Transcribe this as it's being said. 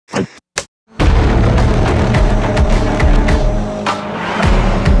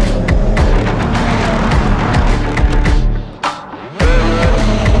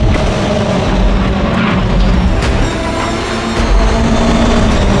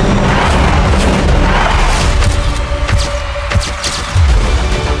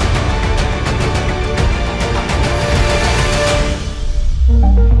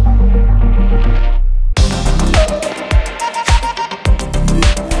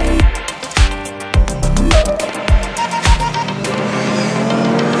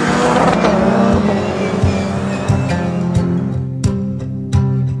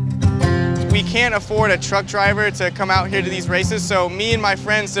can't afford a truck driver to come out here to these races, so me and my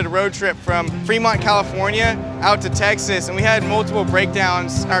friends did a road trip from Fremont, California out to Texas, and we had multiple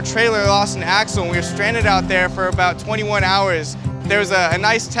breakdowns. Our trailer lost an axle and we were stranded out there for about 21 hours. There was a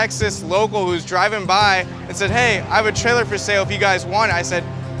nice Texas local who was driving by and said, "Hey, I have a trailer for sale if you guys want it." I said,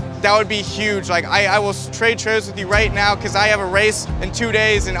 "That would be huge. Like, I will trade trailers with you right now because I have a race in 2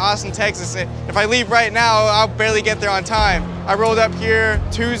 days in Austin, Texas. If I leave right now, I'll barely get there on time." I rolled up here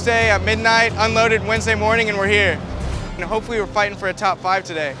Tuesday at midnight, unloaded Wednesday morning, and we're here. And hopefully we're fighting for a top 5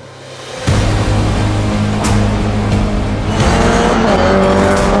 today.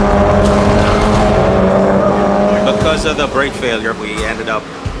 Because of the brake failure, we ended up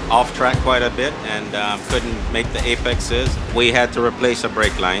off track quite a bit and couldn't make the apexes. We had to replace a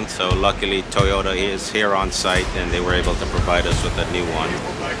brake line, so luckily Toyota is here on site and they were able to provide us with a new one.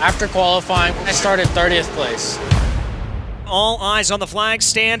 After qualifying, I started 30th place. All eyes on the flag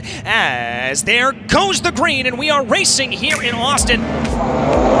stand as there goes the green, and we are racing here in Austin.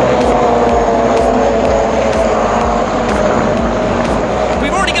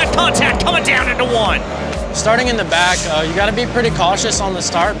 We've already got contact coming down into one. Starting in the back, you got to be pretty cautious on the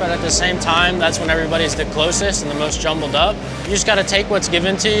start, but at the same time, that's when everybody's the closest and the most jumbled up. You just got to take what's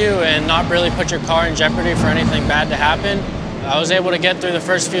given to you and not really put your car in jeopardy for anything bad to happen. I was able to get through the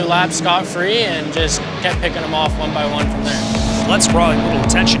first few laps scot-free and just kept picking them off one by one from there. Let's draw a little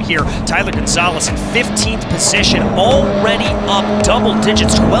attention here. Tyler Gonzalez in 15th position, already up double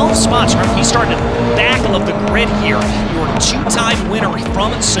digits, 12 spots. Remember, he started at the back of the grid here. Your two-time winner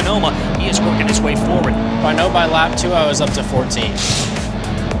from Sonoma. He is working his way forward. I know by lap 2 I was up to 14.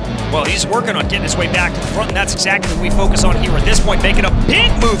 Well, he's working on getting his way back to the front, and that's exactly what we focus on here at this point, making a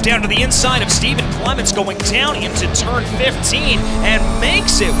big move down to the inside of Stephen Clements, going down into turn 15, and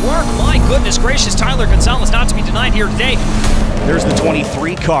makes it work. My goodness gracious, Tyler Gonzalez not to be denied here today. There's the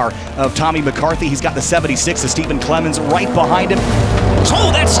 23 car of Tommy McCarthy. He's got the 76 of Stephen Clements right behind him.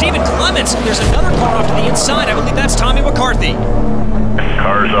 Oh, that's Stephen Clements. There's another car off to the inside. I believe that's Tommy McCarthy.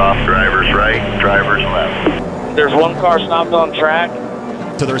 Cars off, drivers right, drivers left. There's one car stopped on track.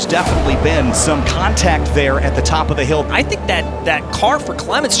 So there's definitely been some contact there at the top of the hill. I think that car for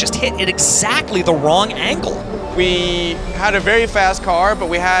Clements just hit at exactly the wrong angle. We had a very fast car, but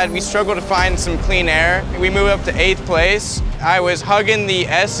we struggled to find some clean air. We moved up to 8th place. I was hugging the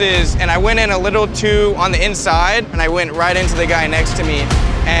S's, and I went in a little too on the inside, and I went right into the guy next to me.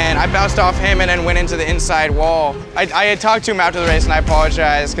 And I bounced off him and then went into the inside wall. I had talked to him after the race, and I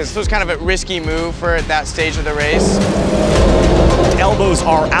apologized, because this was kind of a risky move for that stage of the race. Elbows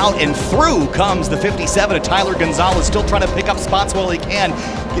are out, and through comes the 57 of Tyler Gonzalez, still trying to pick up spots while he can,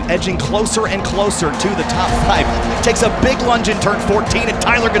 edging closer and closer to the top 5. Takes a big lunge in turn 14, and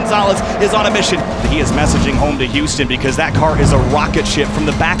Tyler Gonzalez is on a mission. He is messaging home to Houston because that car is a rocket ship from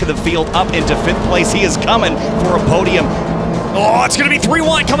the back of the field up into 5th place. He is coming for a podium. Oh, it's going to be 3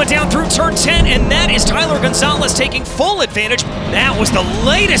 wide coming down through turn 10, and that is Tyler Gonzalez taking full advantage. That was the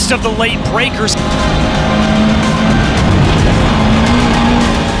latest of the late breakers.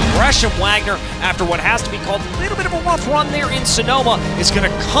 Gresham Wagner, after what has to be called a little bit of a rough run there in Sonoma, is going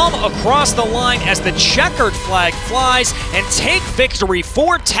to come across the line as the checkered flag flies and take victory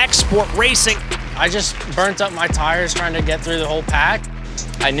for Tech Sport Racing. I just burnt up my tires trying to get through the whole pack.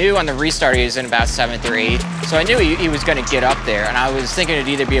 I knew on the restart he was in about 7th or 8th, so I knew he was going to get up there, and I was thinking it'd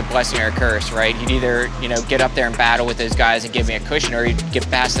either be a blessing or a curse, right? He'd either, get up there and battle with those guys and give me a cushion, or he'd get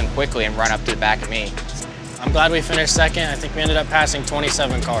past them quickly and run up to the back of me. I'm glad we finished 2nd. I think we ended up passing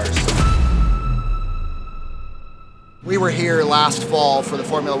 27 cars. We were here last fall for the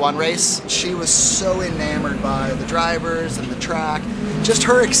Formula One race. She was so enamored by the drivers and the track. Just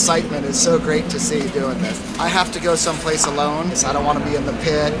her excitement is so great to see doing this. I have to go someplace alone, so I don't want to be in the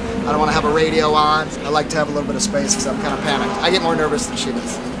pit. I don't want to have a radio on. I like to have a little bit of space because I'm kind of panicked. I get more nervous than she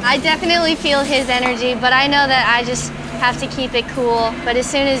does. I definitely feel his energy, but I know that I just have to keep it cool. But as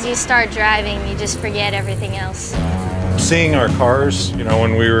soon as you start driving, you just forget everything else. Seeing our cars,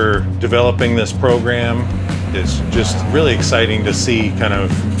 when we were developing this program, is just really exciting to see kind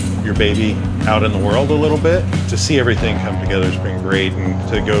of your baby out in the world a little bit. To see everything come together has been great, and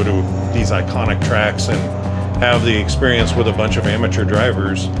to go to these iconic tracks and have the experience with a bunch of amateur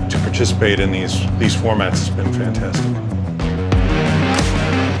drivers to participate in these formats has been fantastic.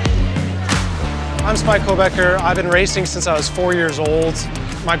 I'm Spike Kobecker. I've been racing since I was 4 years old.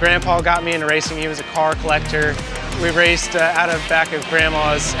 My grandpa got me into racing. He was a car collector. We raced out of back of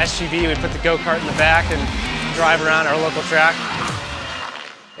Grandma's SUV. We put the go-kart in the back and drive around our local track.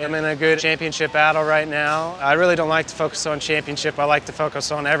 I'm in a good championship battle right now. I really don't like to focus on championship. I like to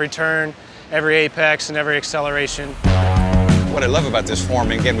focus on every turn, every apex, and every acceleration. What I love about this form,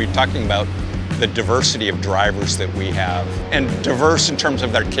 and again, we're talking about the diversity of drivers that we have, and diverse in terms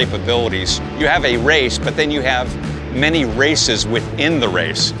of their capabilities. You have a race, but then you have many races within the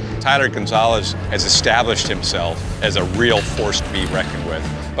race. Tyler Gonzalez has established himself as a real force to be reckoned with.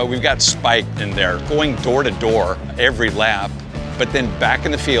 But we've got Spike in there going door to door every lap, but then back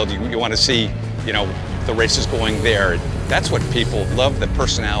in the field, you want to see, you know, the races going there. That's what people love, the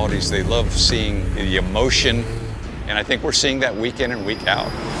personalities. They love seeing the emotion, and I think we're seeing that week in and week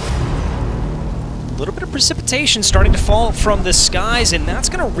out. A little bit of precipitation starting to fall from the skies, and that's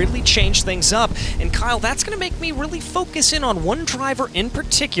going to really change things up. And Kyle, that's going to make me really focus in on one driver in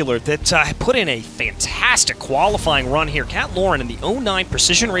particular that put in a fantastic qualifying run here. Kat Lauren in the 09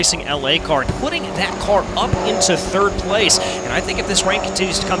 Precision Racing LA car, putting that car up into third place. And I think if this rain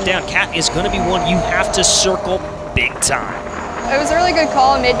continues to come down, Kat is going to be one you have to circle big time. It was a really good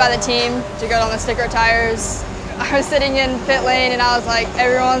call made by the team to go on the sticker tires. I was sitting in pit lane and I was like,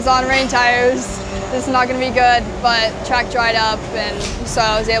 everyone's on rain tires. This is not going to be good, but track dried up, and so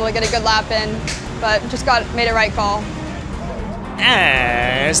I was able to get a good lap in, but just made a right call.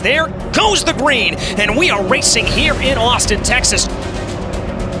 As there goes the green, and we are racing here in Austin, Texas.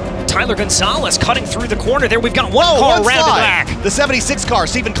 Tyler Gonzalez cutting through the corner there. We've got one car rounded back. The 76 car,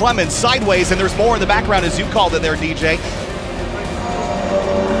 Stephen Clemens, sideways, and there's more in the background as you called it there, DJ.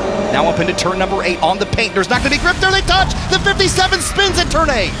 Now up into turn number 8 on the paint. There's not going to be grip there. They touch. The 57 spins at turn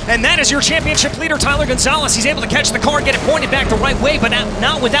 8. And that is your championship leader, Tyler Gonzalez. He's able to catch the car, get it pointed back the right way, but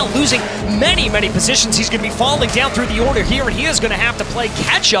not without losing many positions. He's going to be falling down through the order here, and he is going to have to play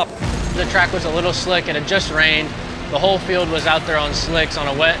catch up. The track was a little slick, and it just rained. The whole field was out there on slicks on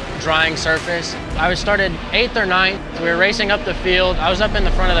a wet, drying surface. I started 8th or 9th. We were racing up the field. I was up in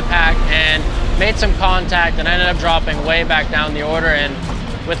the front of the pack and made some contact, and I ended up dropping way back down the order. And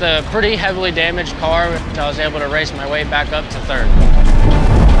with a pretty heavily damaged car, I was able to race my way back up to 3rd.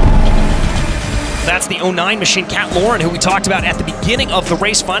 That's the 09 machine, Kat Lauren, who we talked about at the beginning of the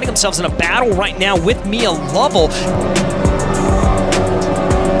race, finding themselves in a battle right now with Mia Lovell.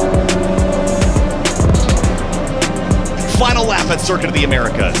 Final lap at Circuit of the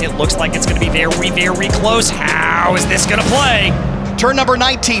Americas. It looks like it's going to be very close. How is this going to play? Turn number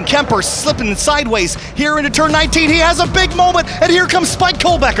 19, Kemper slipping sideways here into turn 19. He has a big moment, and here comes Spike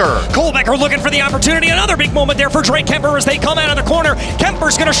Kohlbecker. Kohlbecker looking for the opportunity. Another big moment there for Drake Kemper as they come out of the corner.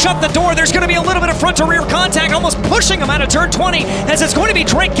 Kemper's going to shut the door. There's going to be a little bit of front-to-rear contact, almost pushing him out of turn 20, as it's going to be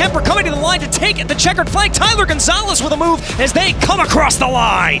Drake Kemper coming to the line to take the checkered flag. Tyler Gonzalez with a move as they come across the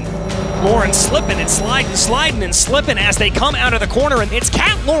line. Lauren slipping and sliding and slipping as they come out of the corner, and it's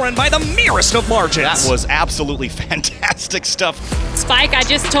Kat Lauren by the merest of margins. That was absolutely fantastic stuff. Spike, I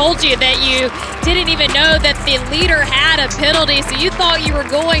just told you that you didn't even know that the leader had a penalty, so you thought you were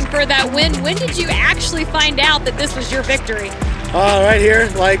going for that win. When did you actually find out that this was your victory? Right here,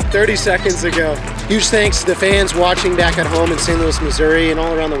 like 30 seconds ago. Huge thanks to the fans watching back at home in St. Louis, Missouri, and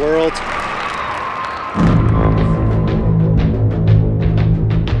all around the world.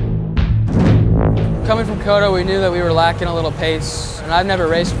 Coming from Kodo, we knew that we were lacking a little pace, and I've never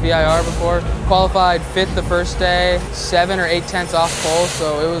raced VIR before. Qualified 5th the first day, 7 or 8 tenths off pole,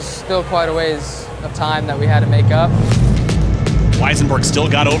 so it was still quite a ways of time that we had to make up. Weisenberg still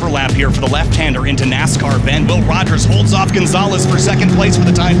got overlap here for the left-hander into NASCAR Ben. Will Rogers holds off Gonzalez for 2nd place for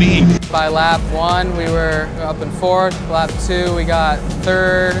the time being. By lap 1, we were up in 4th. Lap 2, we got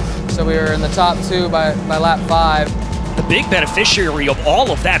 3rd, so we were in the top 2 by lap 5. The big beneficiary of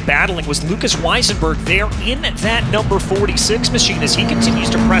all of that battling was Lucas Weisenberg there in that number 46 machine as he continues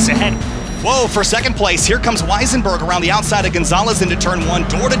to press ahead. Whoa, for 2nd place, here comes Weisenberg around the outside of Gonzalez into turn 1,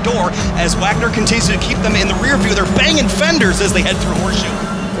 door to door, as Wagner continues to keep them in the rear view. They're banging fenders as they head through Horseshoe.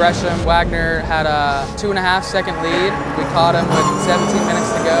 Gresham, Wagner had a 2.5-second lead. We caught him with 17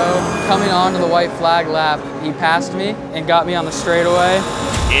 minutes to go. Coming onto the white flag lap, he passed me and got me on the straightaway.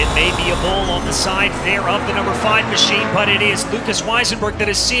 It may be a bull on the side there of the number 5 machine, but it is Lucas Weisenberg that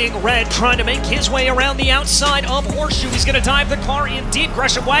is seeing red, trying to make his way around the outside of Horseshoe. He's going to dive the car in deep.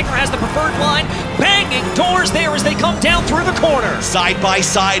 Gresham Wagner has the preferred line, banging doors there as they come down through the corner. Side by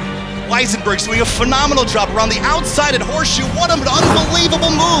side, Weisenberg's doing a phenomenal job around the outside at Horseshoe. What an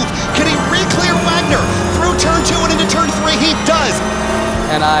unbelievable move. Can he re-clear Wagner through turn 2 and into turn 3? He does.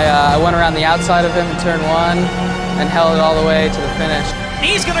 And I went around the outside of him in turn 1 and held it all the way to the finish.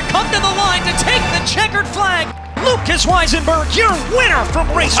 He's going to come to the line to take the checkered flag. Lucas Weisenberg, your winner from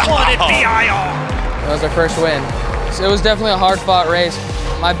race 1 at VIR. It was our first win. So it was definitely a hard-fought race.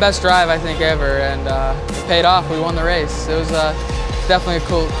 My best drive, I think, ever, and it paid off. We won the race. It was definitely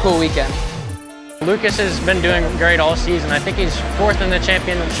a cool weekend. Lucas has been doing great all season. I think he's 4th in the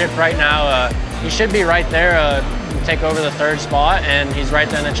championship right now. he should be right there, take over the 3rd spot, and he's right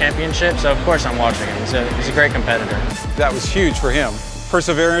there in the championship, so of course I'm watching him. He's a great competitor. That was huge for him.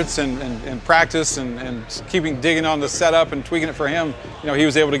 Perseverance and practice and digging on the setup and tweaking it for him. You know, he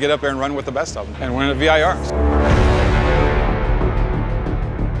was able to get up there and run with the best of them and win at VIRs.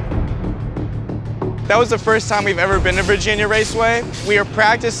 That was the first time we've ever been to Virginia Raceway. We were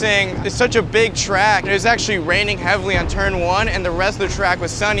practicing, it's such a big track. It was actually raining heavily on turn 1 and the rest of the track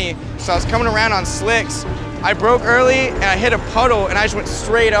was sunny. So I was coming around on slicks. I broke early and I hit a puddle and I just went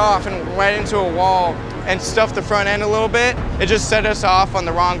straight off and right into a wall and stuffed the front end a little bit. It just set us off on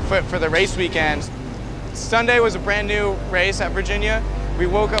the wrong foot for the race weekend. Sunday was a brand new race at Virginia. We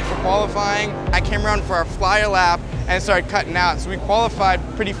woke up for qualifying. I came around for our flyer lap and started cutting out. So we qualified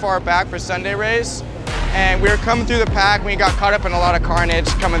pretty far back for Sunday race. And we were coming through the pack and we got caught up in a lot of carnage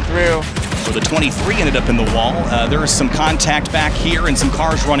coming through. So the 23 ended up in the wall. There was some contact back here and some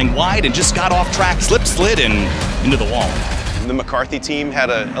cars running wide and just got off track, slid and into the wall. The McCarthy team had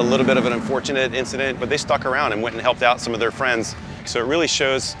a little bit of an unfortunate incident, but they stuck around and went and helped out some of their friends. So it really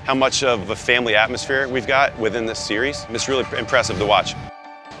shows how much of a family atmosphere we've got within this series. It's really impressive to watch.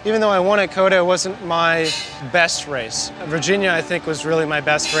 Even though I won at COTA, it wasn't my best race. Virginia, I think, was really my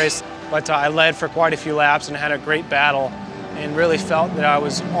best race, but I led for quite a few laps and had a great battle and really felt that I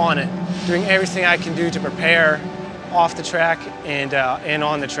was on it, doing everything I can do to prepare off the track and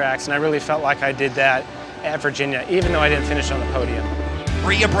on the tracks, and I really felt like I did that at Virginia, even though I didn't finish on the podium.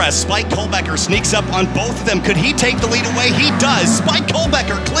 3 abreast, Spike Kohlbecker sneaks up on both of them. Could he take the lead away? He does. Spike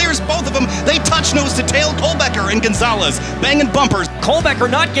Kohlbecker clears both of them. They touch nose to tail. Kohlbecker and Gonzalez banging bumpers. Kohlbecker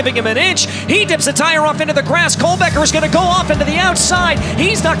not giving him an inch. He dips a tire off into the grass. Kohlbecker is going to go off into the outside.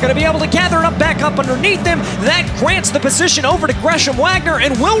 He's not going to be able to gather it up back up underneath him. That grants the position over to Gresham Wagner,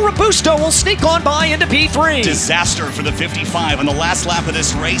 and Will Robusto will sneak on by into P3. Disaster for the 55 on the last lap of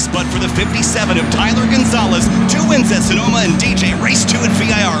this race, but for the 57 of Tyler Gonzalez, 2 wins at Sonoma and DJ, race 2 at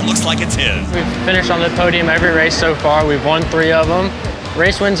VIR looks like it's his. We've finished on the podium every race so far. We've won 3 of them.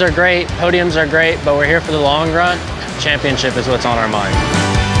 Race wins are great, podiums are great, but we're here for the long run. Championship is what's on our mind.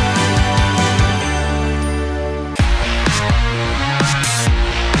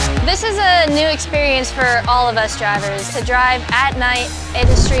 This is a new experience for all of us drivers, to drive at night at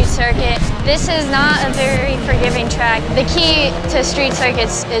a street circuit. This is not a very forgiving track. The key to street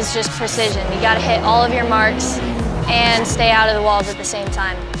circuits is just precision. You gotta hit all of your marks and stay out of the walls at the same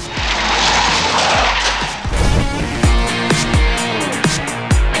time.